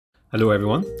Hello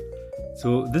everyone.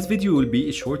 So this video will be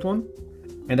a short one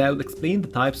and I will explain the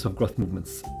types of growth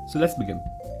movements. So let's begin.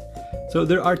 So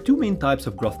there are two main types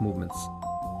of growth movements.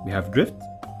 We have drift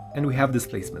and we have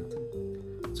displacement.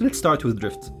 So let's start with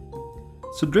drift.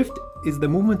 So drift is the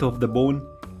movement of the bone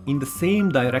in the same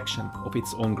direction of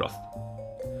its own growth.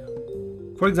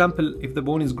 For example, if the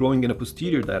bone is growing in a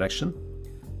posterior direction,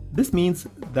 this means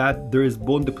that there is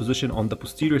bone deposition on the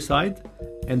posterior side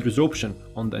and resorption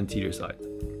on the anterior side.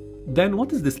 Then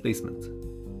what is displacement?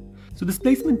 So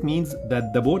displacement means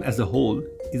that the bone as a whole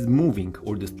is moving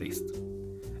or displaced.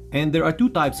 And there are two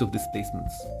types of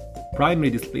displacements: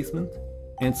 primary displacement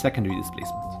and secondary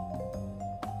displacement.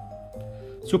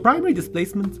 So primary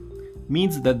displacement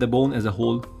means that the bone as a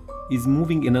whole is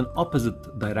moving in an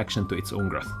opposite direction to its own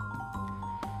growth.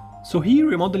 So here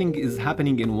remodeling is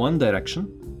happening in one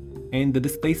direction and the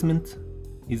displacement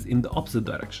is in the opposite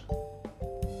direction.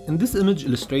 And this image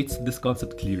illustrates this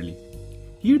concept clearly.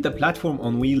 Here the platform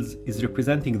on wheels is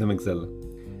representing the maxilla,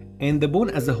 and the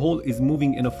bone as a whole is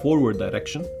moving in a forward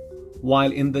direction,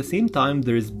 while in the same time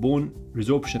there is bone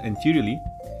resorption anteriorly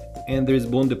and there is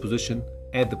bone deposition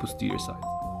at the posterior side.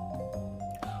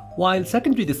 While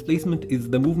secondary displacement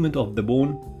is the movement of the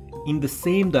bone in the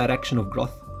same direction of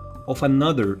growth of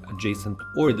another adjacent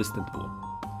or distant bone.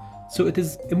 So it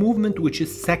is a movement which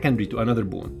is secondary to another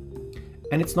bone,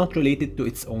 and it's not related to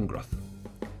its own growth.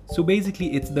 So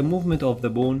basically it's the movement of the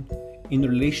bone in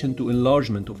relation to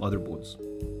enlargement of other bones.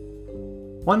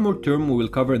 One more term we will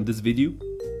cover in this video,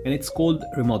 and it's called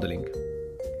remodeling.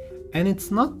 And it's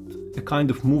not a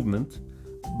kind of movement,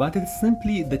 but it's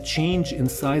simply the change in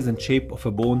size and shape of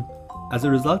a bone as a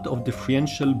result of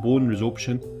differential bone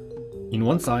resorption in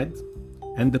one side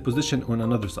and deposition on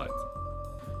another side.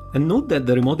 And note that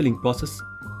the remodeling process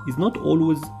is not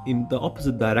always in the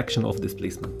opposite direction of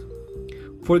displacement.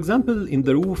 For example, in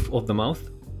the roof of the mouth,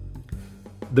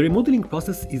 the remodeling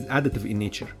process is additive in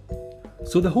nature.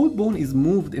 So the whole bone is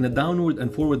moved in a downward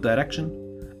and forward direction,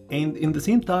 and in the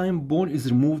same time bone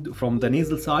is removed from the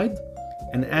nasal side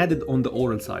and added on the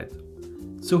oral side.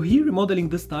 So here remodeling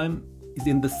this time is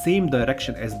in the same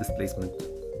direction as displacement.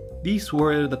 These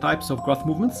were the types of growth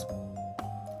movements.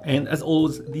 And as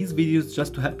always, these videos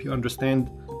just to help you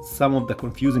understand some of the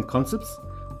confusing concepts,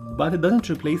 but it doesn't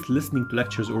replace listening to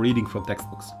lectures or reading from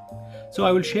textbooks. So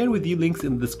I will share with you links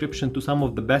in the description to some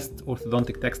of the best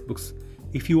orthodontic textbooks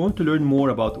if you want to learn more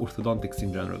about orthodontics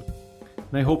in general.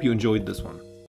 And I hope you enjoyed this one.